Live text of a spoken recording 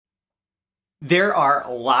There are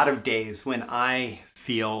a lot of days when I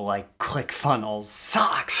feel like ClickFunnels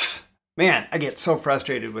sucks. Man, I get so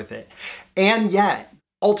frustrated with it. And yet,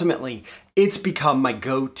 ultimately, it's become my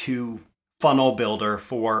go-to funnel builder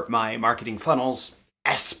for my marketing funnels,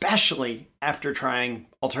 especially after trying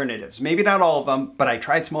alternatives. Maybe not all of them, but I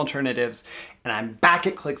tried some alternatives and I'm back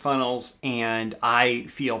at ClickFunnels and I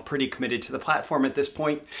feel pretty committed to the platform at this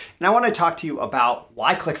point. And I want to talk to you about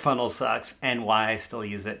why ClickFunnels sucks and why I still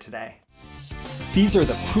use it today. These are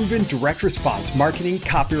the proven direct response marketing,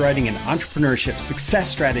 copywriting, and entrepreneurship success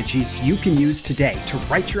strategies you can use today to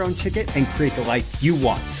write your own ticket and create the life you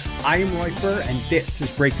want. I am Roy Furr, and this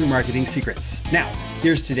is Breakthrough Marketing Secrets. Now,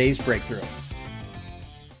 here's today's breakthrough.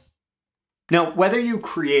 Now, whether you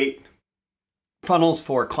create funnels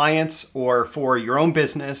for clients or for your own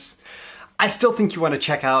business, I still think you want to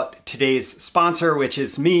check out today's sponsor, which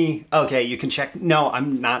is me. Okay, you can check. No,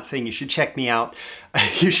 I'm not saying you should check me out.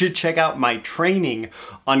 You should check out my training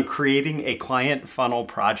on creating a client funnel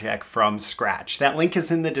project from scratch. That link is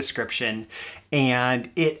in the description, and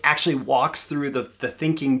it actually walks through the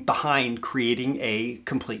thinking behind creating a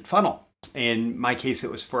complete funnel. In my case,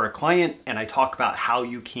 it was for a client, and I talk about how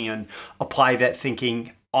you can apply that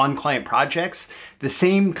thinking on client projects. The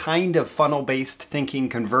same kind of funnel-based thinking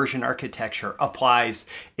conversion architecture applies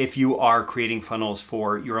if you are creating funnels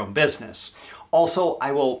for your own business. Also,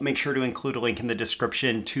 I will make sure to include a link in the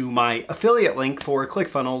description to my affiliate link for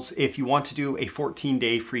ClickFunnels. If you want to do a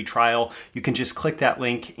 14-day free trial, you can just click that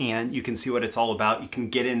link and you can see what it's all about. You can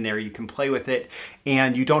get in there, you can play with it,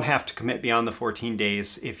 and you don't have to commit beyond the 14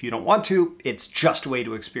 days if you don't want to. It's just a way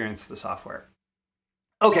to experience the software.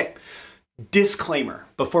 Okay. Disclaimer,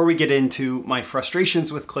 before we get into my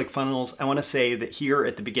frustrations with ClickFunnels, I want to say that here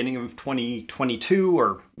at the beginning of 2022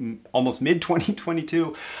 or almost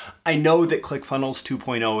mid-2022, I know that ClickFunnels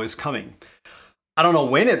 2.0 is coming. I don't know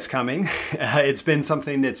when it's coming. It's been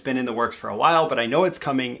something that's been in the works for a while, but I know it's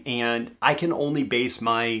coming, and I can only base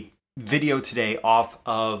my video today off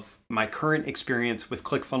of my current experience with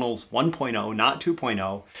ClickFunnels 1.0, not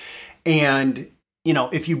 2.0. And, you know,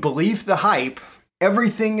 if you believe the hype,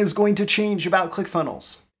 everything is going to change about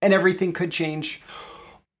ClickFunnels, and everything could change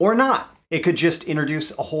or not. It could just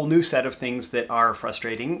introduce a whole new set of things that are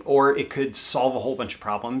frustrating, or it could solve a whole bunch of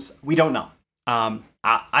problems. We don't know.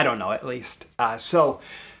 I don't know, at least. So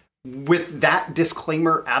with that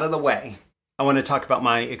disclaimer out of the way, I want to talk about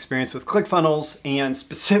my experience with ClickFunnels, and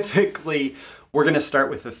specifically, we're going to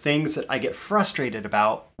start with the things that I get frustrated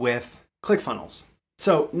about with ClickFunnels.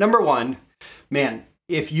 So number one, man,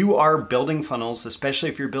 if you are building funnels, especially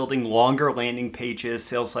if you're building longer landing pages,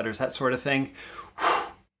 sales letters, that sort of thing,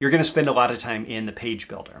 you're going to spend a lot of time in the page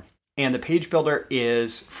builder. And the page builder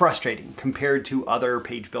is frustrating compared to other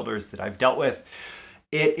page builders that I've dealt with.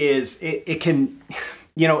 It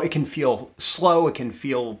can feel slow, it can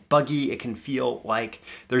feel buggy, it can feel like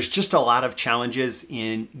there's just a lot of challenges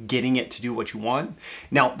in getting it to do what you want.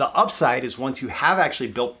 Now, the upside is once you have actually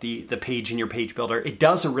built the page in your page builder, it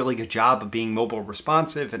does a really good job of being mobile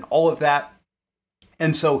responsive and all of that.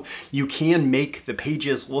 And so you can make the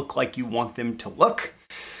pages look like you want them to look.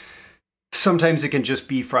 Sometimes it can just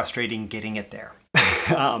be frustrating getting it there.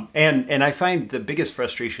 And I find the biggest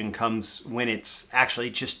frustration comes when it's actually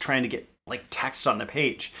just trying to get like text on the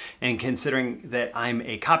page. And considering that I'm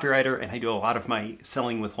a copywriter and I do a lot of my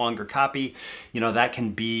selling with longer copy, you know, that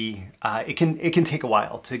can be, it can take a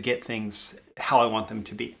while to get things how I want them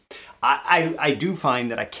to be. I do find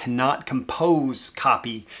that I cannot compose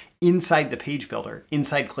copy inside the page builder,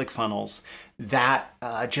 inside ClickFunnels. That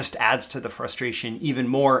just adds to the frustration even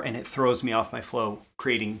more, and it throws me off my flow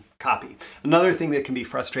creating copy. Another thing that can be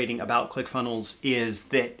frustrating about ClickFunnels is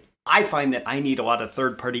that I find that I need a lot of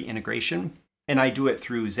third-party integration, and I do it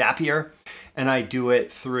through Zapier, and I do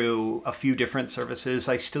it through a few different services.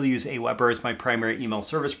 I still use Aweber as my primary email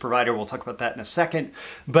service provider. We'll talk about that in a second,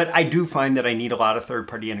 but I do find that I need a lot of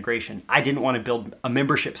third-party integration. I didn't want to build a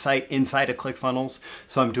membership site inside of ClickFunnels,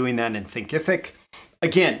 so I'm doing that in Thinkific.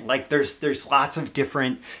 Again, like there's lots of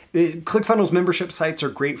different, ClickFunnels membership sites are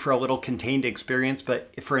great for a little contained experience, but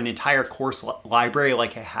for an entire course library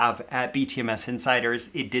like I have at BTMS Insiders,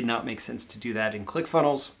 it did not make sense to do that in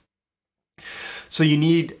ClickFunnels. So you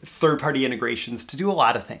need third-party integrations to do a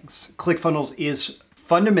lot of things. ClickFunnels is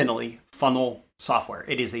fundamentally funnel software.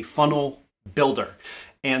 It is a funnel builder.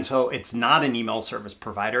 And so it's not an email service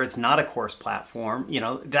provider. It's not a course platform. You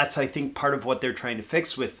know, that's, I think, part of what they're trying to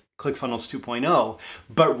fix with ClickFunnels 2.0,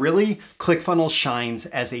 but really ClickFunnels shines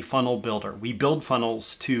as a funnel builder. We build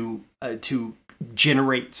funnels to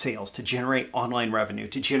generate sales, to generate online revenue,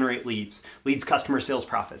 to generate leads, customer sales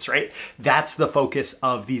profits, right? That's the focus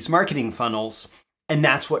of these marketing funnels. And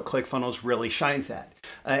that's what ClickFunnels really shines at.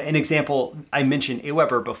 An example, I mentioned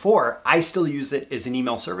Aweber before. I still use it as an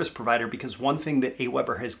email service provider because one thing that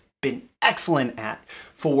Aweber has been excellent at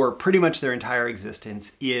for pretty much their entire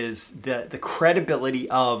existence is the credibility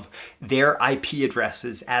of their IP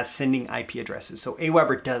addresses as sending IP addresses. So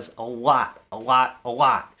Aweber does a lot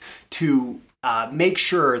to make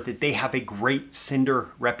sure that they have a great sender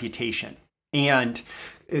reputation. And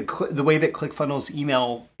the way that ClickFunnels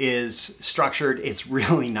email is structured, it's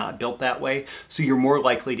really not built that way. So you're more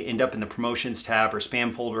likely to end up in the promotions tab or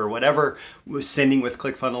spam folder or whatever with sending with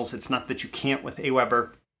ClickFunnels. It's not that you can't with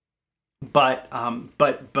Aweber. But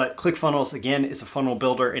ClickFunnels, again, is a funnel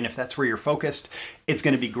builder. And if that's where you're focused, it's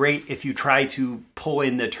going to be great. If you try to pull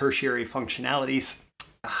in the tertiary functionalities,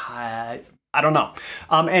 I don't know.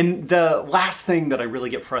 And the last thing that I really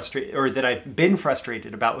get frustrated, or that I've been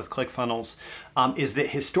frustrated about with ClickFunnels, is that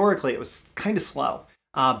historically it was kind of slow.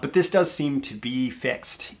 But this does seem to be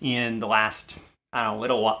fixed in the last, I don't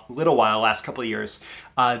know, little while, last couple of years.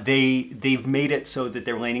 They've made it so that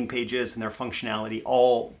their landing pages and their functionality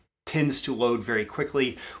all tends to load very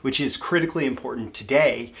quickly, which is critically important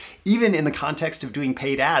today, even in the context of doing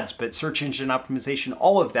paid ads, but search engine optimization,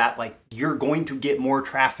 all of that, like you're going to get more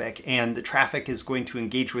traffic and the traffic is going to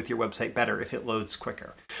engage with your website better if it loads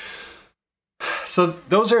quicker. So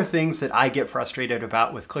those are things that I get frustrated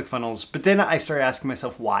about with ClickFunnels, but then I start asking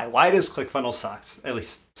myself, why? Why does ClickFunnels suck? At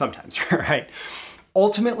least sometimes, right?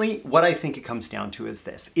 Ultimately, what I think it comes down to is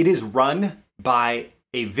this. It is run by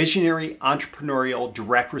a visionary, entrepreneurial,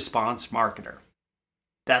 direct response marketer.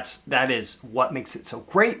 That is what makes it so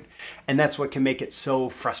great, and that's what can make it so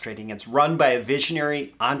frustrating. It's run by a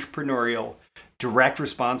visionary, entrepreneurial, direct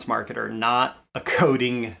response marketer, not a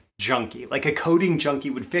coding junkie. Like a coding junkie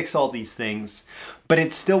would fix all these things, but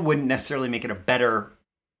it still wouldn't necessarily make it a better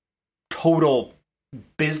total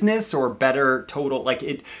business or better total, like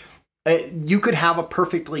it. You could have a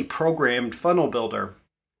perfectly programmed funnel builder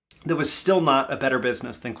that was still not a better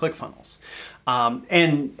business than ClickFunnels.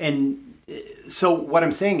 And so what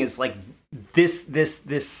I'm saying is like this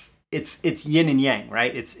it's yin and yang,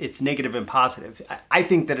 right? It's negative and positive. I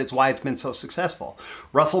think that it's why it's been so successful.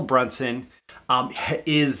 Russell Brunson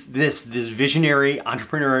is this visionary,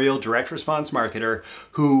 entrepreneurial, direct response marketer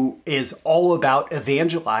who is all about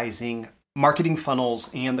evangelizing marketing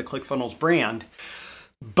funnels and the ClickFunnels brand.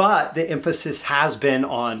 But the emphasis has been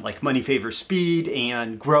on like money favors speed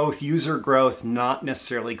and growth, user growth, not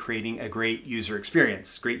necessarily creating a great user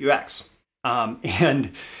experience, great UX.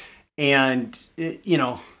 And you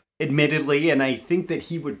know, admittedly, and I think that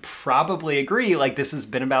he would probably agree, like this has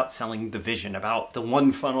been about selling the vision, about the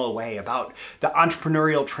one funnel away, about the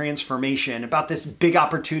entrepreneurial transformation, about this big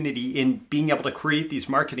opportunity in being able to create these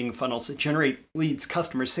marketing funnels that generate leads,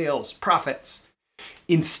 customer sales, profits,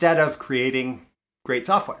 instead of creating great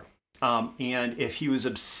software. And if he was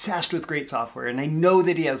obsessed with great software, and I know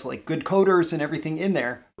that he has like good coders and everything in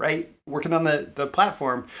there, right? Working on the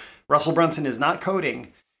platform, Russell Brunson is not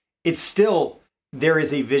coding. It's still, there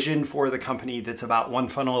is a vision for the company that's about one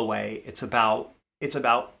funnel away. It's about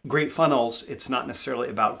great funnels. It's not necessarily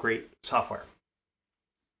about great software.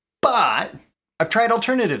 But I've tried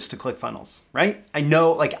alternatives to ClickFunnels, right? I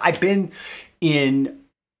know, like I've been in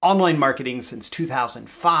online marketing since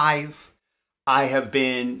 2005. I have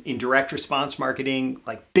been in direct response marketing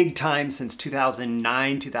like big time since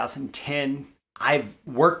 2009, 2010. I've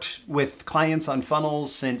worked with clients on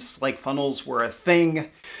funnels since like funnels were a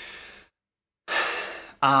thing.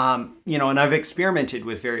 You know, and I've experimented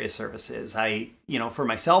with various services. For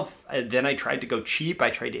myself, then I tried to go cheap.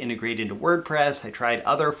 I tried to integrate into WordPress. I tried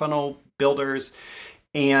other funnel builders.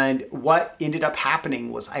 And what ended up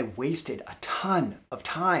happening was I wasted a ton of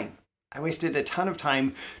time.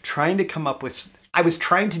 Trying to come up with, I was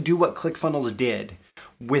trying to do what ClickFunnels did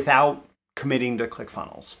without committing to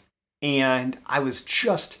ClickFunnels. And I was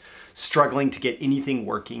just struggling to get anything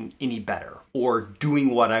working any better or doing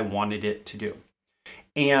what I wanted it to do.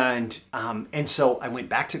 And so I went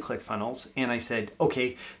back to ClickFunnels and I said,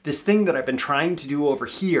 okay, this thing that I've been trying to do over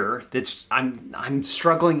here that's I'm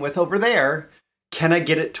struggling with over there, can I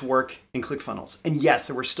get it to work in ClickFunnels? And yes,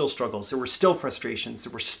 there were still struggles. There were still frustrations.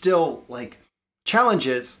 There were still like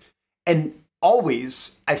challenges. And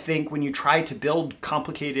always, I think when you try to build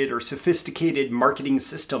complicated or sophisticated marketing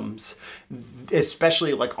systems,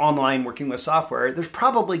 especially like online working with software, there's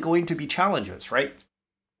probably going to be challenges, right?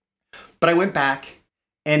 But I went back,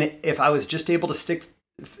 and if I was just able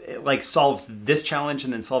to solve this challenge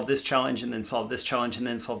and then solve this challenge and then solve this challenge and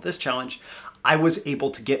then solve this challenge, I was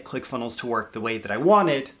able to get ClickFunnels to work the way that I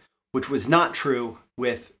wanted, which was not true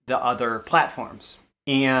with the other platforms.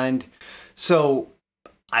 And so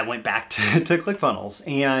I went back to ClickFunnels,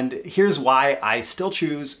 and here's why I still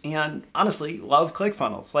choose and honestly love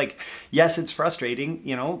ClickFunnels. Like, yes, it's frustrating,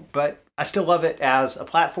 but I still love it as a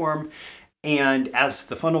platform and as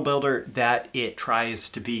the funnel builder that it tries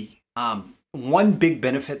to be. One big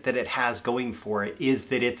benefit that it has going for it is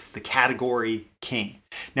that it's the category king.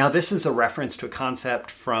 Now, this is a reference to a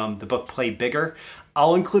concept from the book Play Bigger.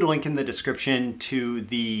 I'll include a link in the description to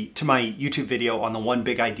my YouTube video on the one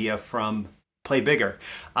big idea from Play Bigger.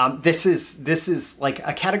 This is like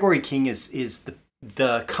a category king is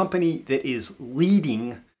the company that is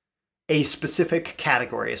leading a specific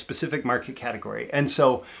category, a specific market category. And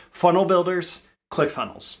so funnel builders,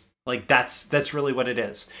 ClickFunnels. Like that's really what it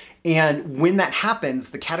is. And when that happens,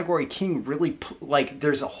 the category king really,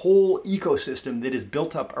 there's a whole ecosystem that is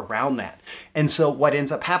built up around that. And so what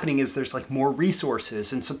ends up happening is there's like more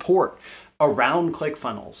resources and support around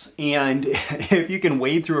ClickFunnels. And if you can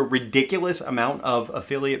wade through a ridiculous amount of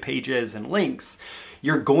affiliate pages and links,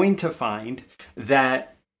 you're going to find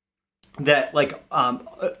that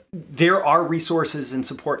there are resources and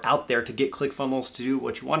support out there to get ClickFunnels to do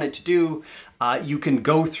what you want it to do. You can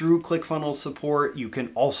go through ClickFunnels support. You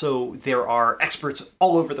can also, there are experts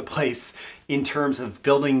all over the place in terms of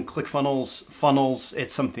building ClickFunnels funnels.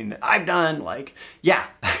 It's something that I've done.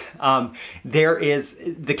 There is,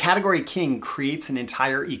 the category king creates an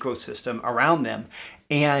entire ecosystem around them.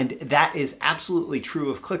 And that is absolutely true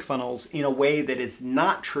of ClickFunnels in a way that is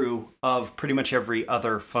not true of pretty much every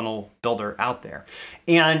other funnel builder out there.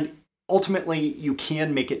 And ultimately, you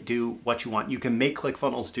can make it do what you want. You can make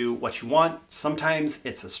ClickFunnels do what you want. Sometimes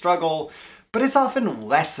it's a struggle, but it's often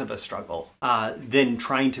less of a struggle than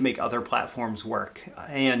trying to make other platforms work.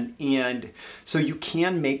 And so you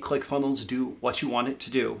can make ClickFunnels do what you want it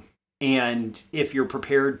to do. And if you're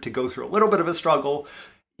prepared to go through a little bit of a struggle,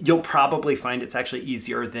 you'll probably find it's actually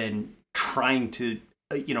easier than trying to,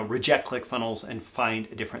 reject ClickFunnels and find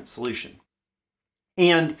a different solution.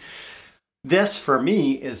 And this, for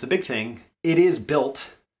me, is the big thing. It is built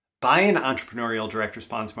by an entrepreneurial direct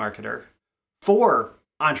response marketer for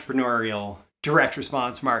entrepreneurial direct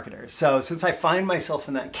response marketers. So since I find myself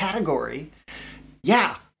in that category,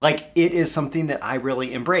 it is something that I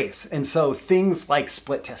really embrace. And so things like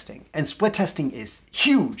split testing, and split testing is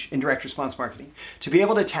huge in direct response marketing. To be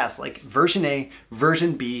able to test like version A,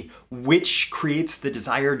 version B, which creates the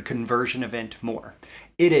desired conversion event more.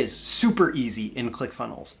 It is super easy in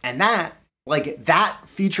ClickFunnels. And that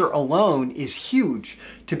feature alone is huge,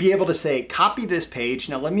 to be able to say, copy this page.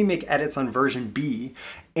 Now let me make edits on version B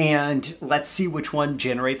and let's see which one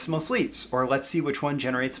generates the most leads, or let's see which one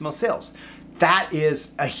generates the most sales. That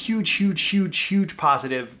is a huge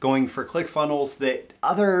positive going for ClickFunnels that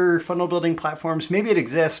other funnel building platforms, maybe it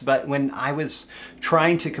exists, but when I was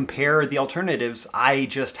trying to compare the alternatives, I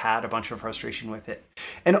just had a bunch of frustration with it.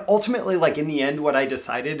 And ultimately, in the end, what I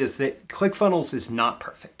decided is that ClickFunnels is not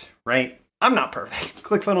perfect, right? I'm not perfect.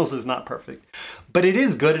 ClickFunnels is not perfect, but it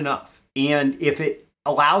is good enough. And if it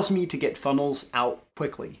allows me to get funnels out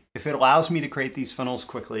quickly, if it allows me to create these funnels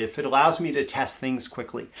quickly, if it allows me to test things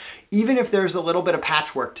quickly, even if there's a little bit of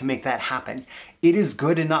patchwork to make that happen, it is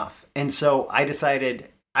good enough. And so I decided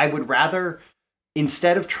I would rather,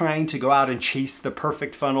 instead of trying to go out and chase the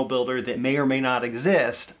perfect funnel builder that may or may not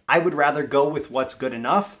exist, I would rather go with what's good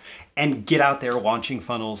enough and get out there launching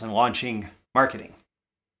funnels and launching marketing.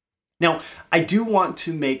 Now, I do want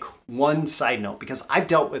to make one side note, because I've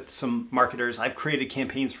dealt with some marketers. I've created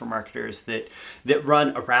campaigns for marketers that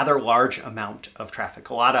run a rather large amount of traffic,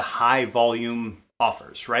 a lot of high volume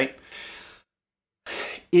offers, right?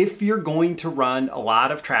 If you're going to run a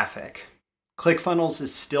lot of traffic, ClickFunnels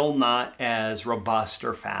is still not as robust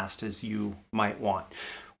or fast as you might want.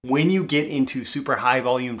 When you get into super high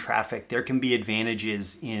volume traffic, there can be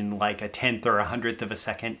advantages in like a 10th or 100th of a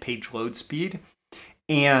second page load speed.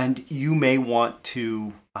 And you may want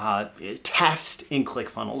to test in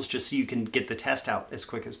ClickFunnels just so you can get the test out as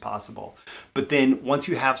quick as possible. But then once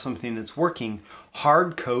you have something that's working,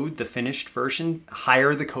 hard code the finished version,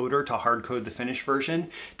 hire the coder to hard code the finished version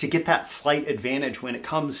to get that slight advantage when it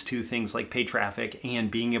comes to things like paid traffic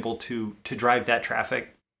and being able to drive that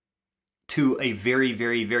traffic to a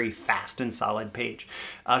very fast and solid page.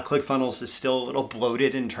 ClickFunnels is still a little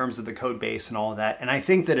bloated in terms of the code base and all of that. And I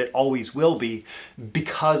think that it always will be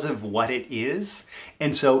because of what it is.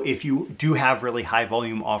 And so if you do have really high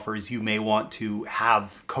volume offers, you may want to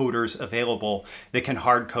have coders available that can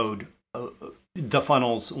hard code the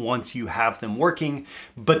funnels once you have them working,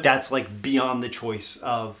 but that's like beyond the choice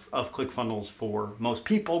of ClickFunnels for most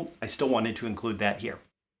people. I still wanted to include that here.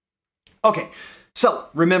 Okay, so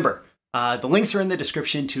remember, the links are in the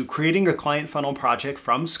description to creating a client funnel project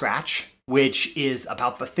from scratch. which is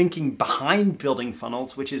about the thinking behind building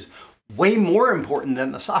funnels, which is way more important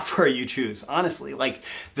than the software you choose, honestly. Like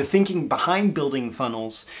the thinking behind building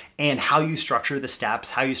funnels and how you structure the steps,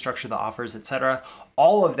 how you structure the offers, etc.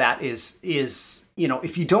 All of that is,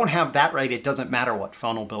 if you don't have that right, it doesn't matter what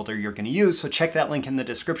funnel builder you're going to use. So check that link in the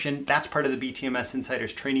description. That's part of the BTMS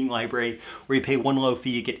Insiders training library, where you pay one low fee,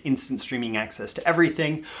 you get instant streaming access to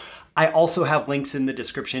everything. I also have links in the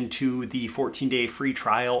description to the 14-day free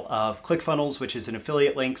trial of ClickFunnels, which is an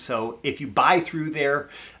affiliate link. So if you buy through there,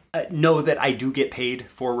 know that I do get paid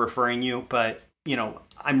for referring you, but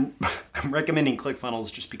I'm recommending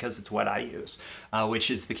ClickFunnels just because it's what I use, which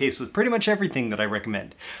is the case with pretty much everything that I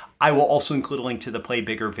recommend. I will also include a link to the Play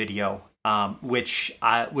Bigger video, which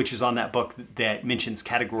is on that book that mentions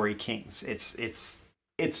Category Kings.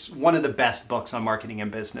 It's one of the best books on marketing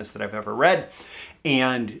and business that I've ever read.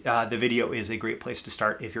 And the video is a great place to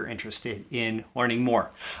start if you're interested in learning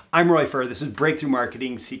more. I'm Roy Furr. This is Breakthrough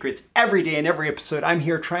Marketing Secrets. Every day in every episode, I'm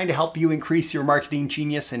here trying to help you increase your marketing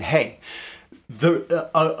genius. And hey,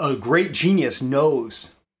 a great genius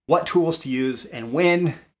knows what tools to use and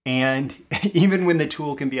when, and even when the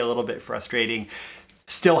tool can be a little bit frustrating,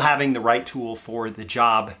 still having the right tool for the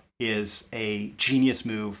job is a genius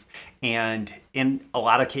move. And in a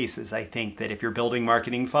lot of cases, I think that if you're building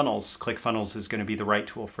marketing funnels, ClickFunnels is going to be the right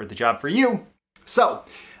tool for the job for you. So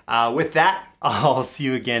with that, I'll see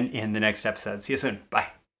you again in the next episode. See you soon. Bye.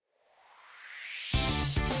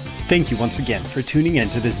 Thank you once again for tuning in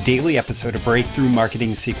to this daily episode of Breakthrough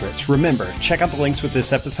Marketing Secrets. Remember, check out the links with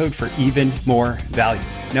this episode for even more value.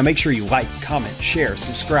 Now make sure you like, comment, share,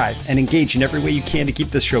 subscribe, and engage in every way you can to keep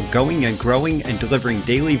this show going and growing and delivering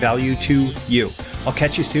daily value to you. I'll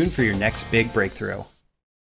catch you soon for your next big breakthrough.